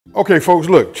Okay, folks,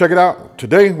 look, check it out.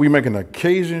 Today, we making a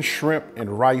Cajun shrimp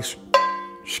and rice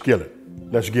skillet.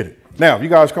 Let's get it. Now, if you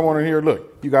guys come on in here,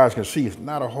 look, you guys can see it's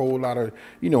not a whole lot of,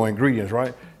 ingredients,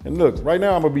 right? And look, right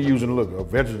now I'm gonna be using, a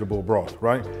vegetable broth,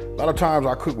 right? A lot of times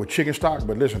I cook with chicken stock,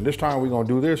 but listen, this time we're gonna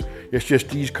do this. It's just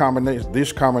this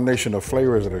combination of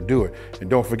flavors that'll do it. And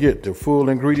don't forget, the full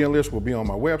ingredient list will be on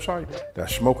my website.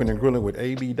 That's Smokin and Grillin with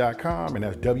AB.com, and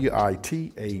that's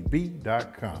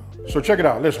WITAB.com. So check it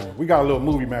out, listen, we got a little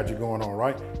movie magic going on,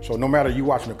 right? So no matter you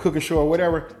watching a cooking show or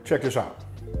whatever, check this out.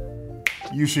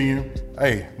 You see him?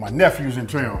 Hey, my nephew's in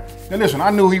town. Now listen,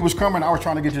 I knew he was coming. I was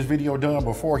trying to get this video done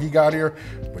before he got here,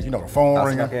 but the phone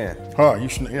ringing. You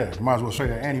might as well say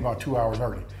that, and he about 2 hours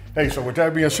early. Hey, so with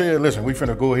that being said, listen, we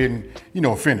finna go ahead and,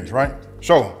 finish, right?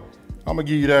 So, I'm gonna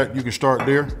give you that. You can start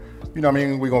there. You know what I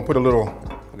mean? We're gonna put a little.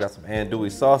 We got some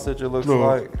andouille sausage, it looks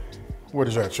like. What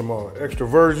is that? Some extra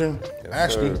virgin? Yes,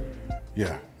 actually, sir.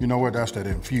 Yeah, you know what? That's that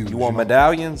infused. You want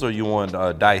medallions or you want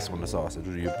dice on the sausage?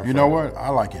 What do you prefer? You know what? I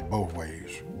like it both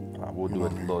ways. We'll do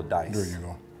it a little dice. There you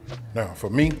go. Now, for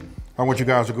me, I want you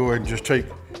guys to go ahead and just take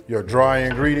your dry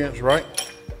ingredients, right?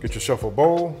 Get yourself a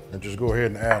bowl and just go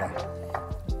ahead and add them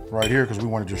right here because we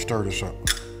want to just stir this up.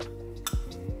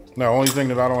 Now, only thing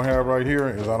that I don't have right here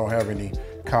is I don't have any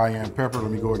cayenne pepper.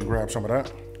 Let me go ahead and grab some of that.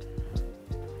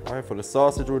 All right, for the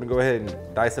sausage, we're gonna go ahead and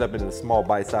dice it up into small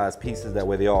bite-sized pieces. That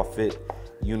way they all fit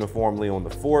uniformly on the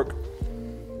fork.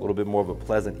 A little bit more of a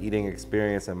pleasant eating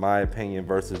experience, in my opinion,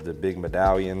 versus the big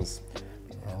medallions.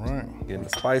 All right. Getting the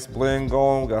spice blend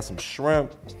going. We got some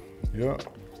shrimp. Yep.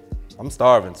 I'm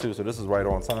starving too, so this is right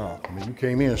on time. I mean, you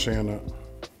came in saying that.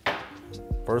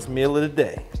 First meal of the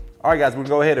day. All right, guys, we're gonna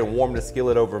go ahead and warm the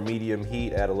skillet over medium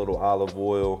heat, add a little olive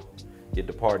oil, get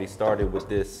the party started with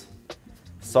this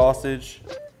sausage.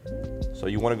 So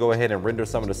you wanna go ahead and render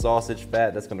some of the sausage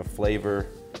fat. That's gonna flavor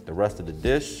the rest of the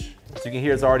dish. So you can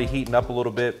hear it's already heating up a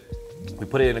little bit. We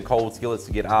put it in a cold skillet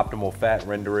to get optimal fat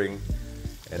rendering.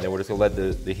 And then we're just gonna let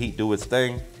the heat do its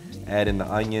thing. Add in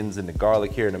the onions and the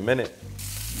garlic here in a minute.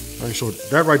 All right, so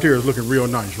that right there is looking real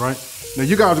nice, right? Now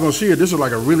you guys are gonna see it. This is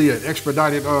like a really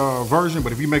expedited version,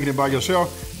 but if you're making it by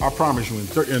yourself, I promise you in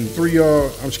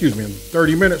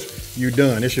 30 minutes, you're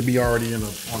done. It should be already on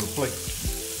the plate.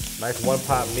 Nice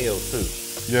one-pot meal too.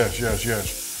 Yes.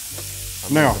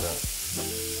 Now,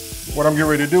 what I'm getting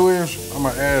ready to do is I'm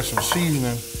gonna add some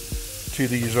seasoning to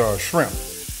these shrimp,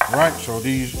 right? So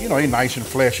these, they nice and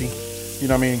fleshy. You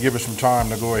know what I mean? Give it some time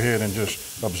to go ahead and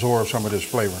just absorb some of this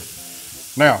flavor.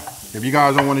 Now, if you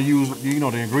guys don't want to use,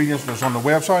 the ingredients that's on the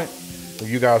website, if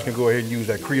you guys can go ahead and use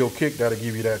that Creole kick, that'll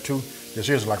give you that too. This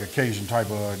is like a Cajun type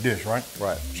of dish, right?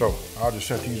 Right. So I'll just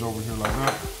set these over here like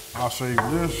that. I'll save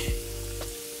this.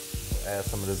 Add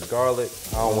some of this garlic.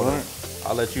 I'll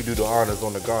let you do the honors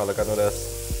on the garlic. I know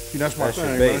that's my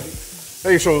thing, man.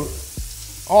 Hey, so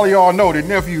all y'all know that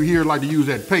nephew here like to use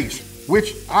that paste,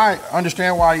 which I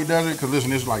understand why he does it, because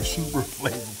listen, it's like super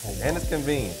flavorful. And it's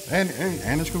convenient. And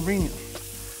it's convenient.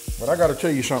 But I gotta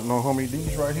tell you something though, homie,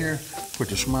 these right here put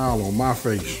the smile on my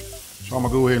face. So I'm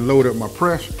gonna go ahead and load up my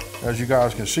press. As you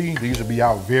guys can see, these will be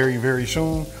out very, very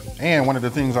soon. And one of the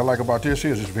things I like about this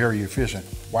is it's very efficient.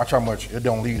 Watch how much, it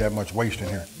don't leave that much waste in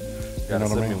here. You know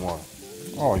what I mean?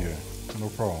 Oh yeah, no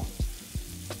problem.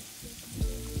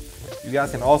 You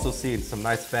guys can also see some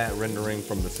nice fat rendering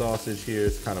from the sausage here.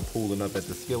 It's kind of pooling up at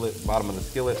the skillet, bottom of the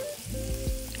skillet.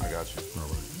 I got you. All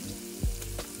right.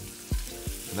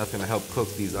 And that's gonna help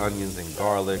cook these onions and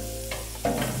garlic.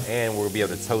 And we'll be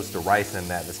able to toast the rice in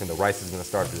that. The rice is gonna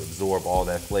start to absorb all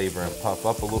that flavor and puff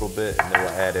up a little bit, and then we'll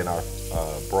add in our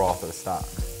broth or the stock.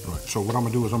 Right, so what I'm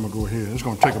gonna do is I'm gonna go ahead. It's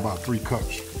gonna take about 3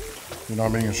 cups. You know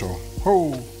what I mean? So,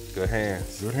 good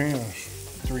hands. Good hands.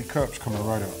 3 cups coming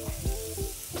right up.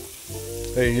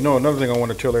 Hey, another thing I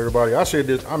want to tell everybody. I said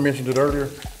this, I mentioned it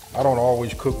earlier. I don't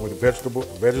always cook with vegetable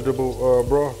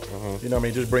broth. You know what I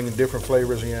mean? Just bringing different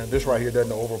flavors in. This right here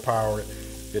doesn't overpower it.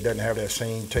 It doesn't have that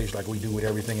same taste like we do with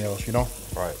everything else,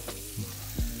 Right.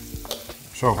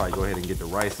 So probably go ahead and get the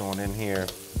rice on in here.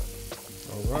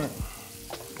 All right.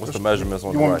 What's the measurements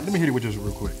on the rice? Let me hit it with this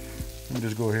real quick. Let me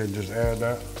just go ahead and just add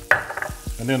that.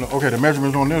 And then, okay, the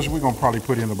measurements on this, we're gonna probably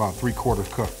put in about 3/4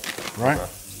 cup, right? Okay.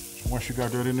 So once you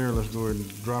got that in there, let's go ahead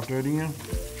and drop that in.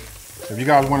 If you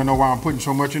guys wanna know why I'm putting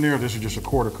so much in there, this is just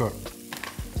 1/4 cup.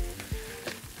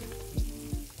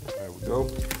 There we go.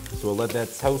 So we'll let that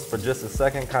toast for just a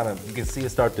second. You can see it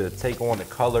start to take on the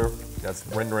color that's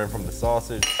rendering from the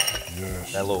sausage.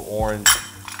 Yes. That little orange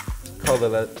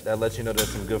color that lets you know there's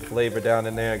some good flavor down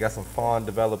in there. I got some fond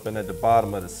developing at the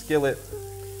bottom of the skillet.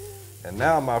 And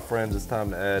now, my friends, it's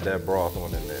time to add that broth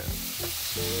on in there.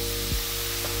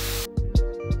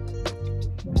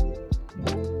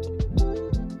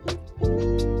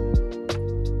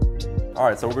 All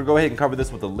right, so we're gonna go ahead and cover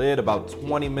this with a lid, about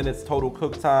 20 minutes total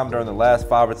cook time. During the last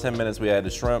 5 or 10 minutes, we add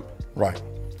the shrimp. Right.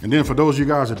 And then for those of you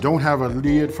guys that don't have a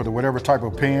lid for the whatever type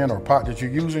of pan or pot that you're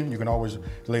using, you can always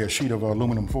lay a sheet of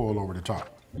aluminum foil over the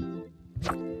top.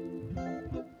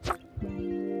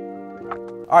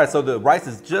 All right, so the rice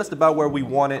is just about where we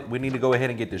want it. We need to go ahead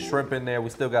and get the shrimp in there.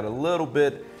 We still got a little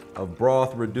bit of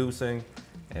broth reducing.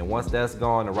 And once that's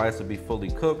gone, the rice will be fully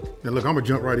cooked. Now look, I'm gonna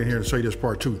jump right in here and say this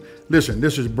part too. Listen,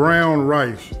 this is brown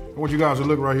rice. I want you guys to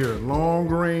look right here, long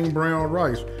grain brown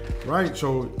rice, right?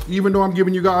 So even though I'm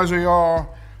giving you guys we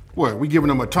giving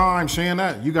them a time saying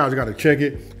that, you guys gotta check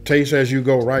it, taste as you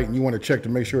go, right? And you wanna check to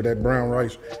make sure that brown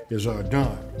rice is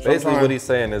done. Basically what he's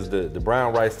saying is the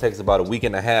brown rice takes about a week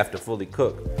and a half to fully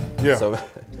cook. Yeah. So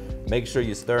make sure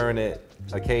you're stirring it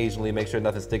occasionally, make sure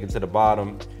nothing's sticking to the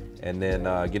bottom, and then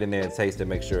get in there and taste it,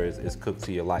 make sure it's cooked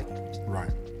to your liking.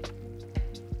 Right.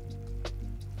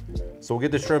 So we'll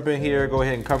get the shrimp in here, go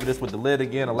ahead and cover this with the lid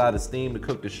again, allow the steam to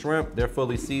cook the shrimp. They're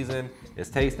fully seasoned,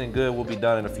 it's tasting good, we'll be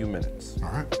done in a few minutes.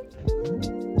 All right.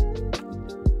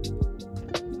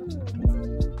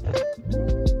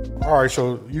 All right,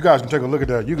 so you guys can take a look at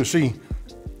that. You can see,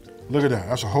 look at that,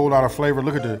 that's a whole lot of flavor.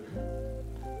 Look at the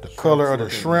color of the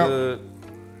shrimp. Good.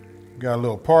 Got a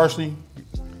little parsley.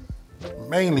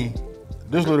 Mainly,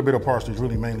 this little bit of parsley is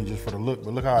really mainly just for the look,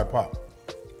 but look how it popped.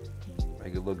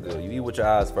 Make it look good. You eat with your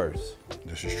eyes first.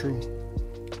 This is true.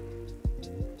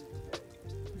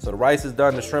 So the rice is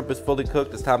done, the shrimp is fully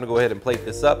cooked. It's time to go ahead and plate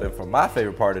this up. And for my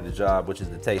favorite part of the job, which is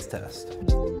the taste test.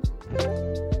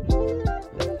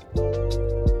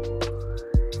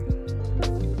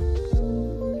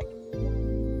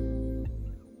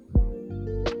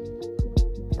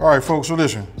 All right, folks, so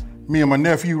listen. Me and my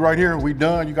nephew right here, we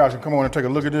done. You guys can come on and take a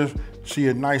look at this, see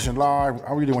it nice and live.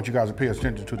 I really want you guys to pay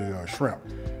attention to the shrimp.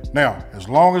 Now, as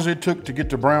long as it took to get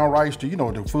the brown rice to,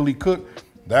 to fully cook,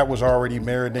 that was already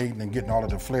marinating and getting all of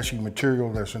the fleshy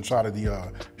material that's inside of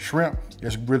the shrimp.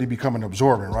 It's really becoming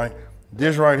absorbent, right?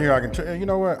 This right here, I can tell you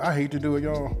know what? I hate to do it,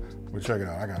 y'all, but check it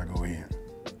out. I gotta go in.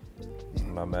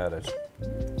 I'm not mad at you.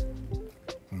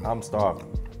 I'm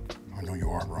starving. I know you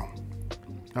are, bro.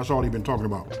 That's all he's been talking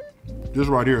about. This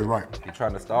right here is right. You're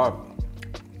trying to starve me.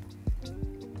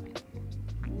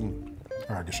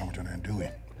 All right, get some of that andouille.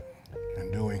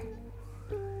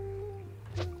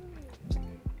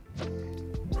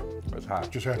 It's hot.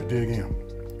 Just had to dig in.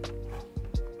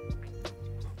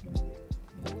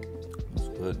 It's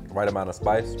good. Right amount of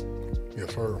spice.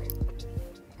 Yes, sir.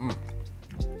 No,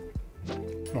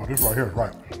 this right here is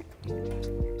right.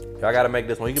 Y'all gotta make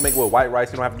this one. You can make it with white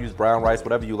rice. You don't have to use brown rice,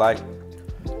 whatever you like.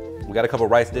 We got a couple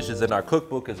rice dishes in our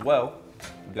cookbook as well.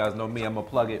 You guys know me, I'm gonna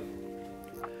plug it.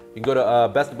 You can go to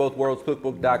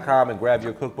bestofbothworldscookbook.com and grab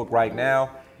your cookbook right now.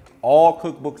 All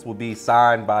cookbooks will be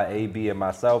signed by AB and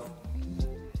myself.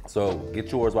 So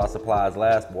get yours while supplies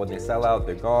last. But when they sell out,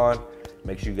 they're gone.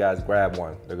 Make sure you guys grab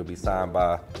one. They're gonna be signed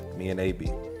by me and AB.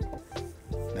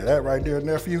 Now that right there,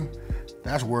 nephew,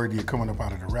 that's worthy of coming up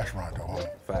out of the restaurant though, homie.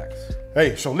 Facts.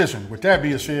 Hey, so listen, with that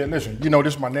being said, listen,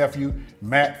 this is my nephew,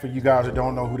 Matt, for you guys that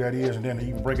don't know who that is, and then to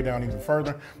even break it down even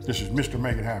further, this is Mr.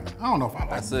 Make It Happen. I don't know if I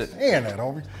like saying that,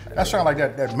 homie. That sounds like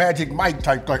that Magic Mike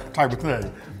type of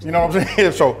thing. You know what I'm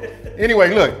saying? So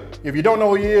anyway, look, if you don't know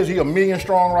who he is, he 1,000,000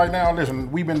 strong right now.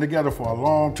 Listen, we've been together for a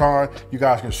long time. You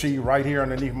guys can see right here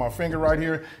underneath my finger right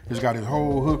here, he's got his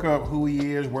whole hookup, who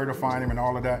he is, where to find him and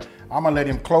all of that. I'm gonna let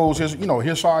him close his,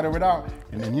 his side of it out,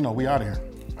 and then, we out of here.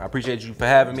 I appreciate you for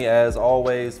having me. As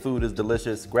always, food is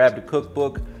delicious. Grab the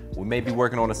cookbook. We may be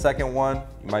working on a second one.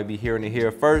 You might be hearing it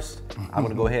here first. I'm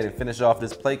gonna go ahead and finish off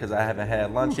this plate because I haven't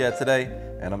had lunch yet today,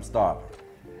 and I'm starving.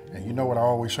 And you know what I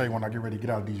always say when I get ready to get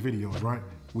out of these videos, right?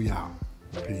 We out.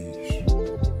 Peace.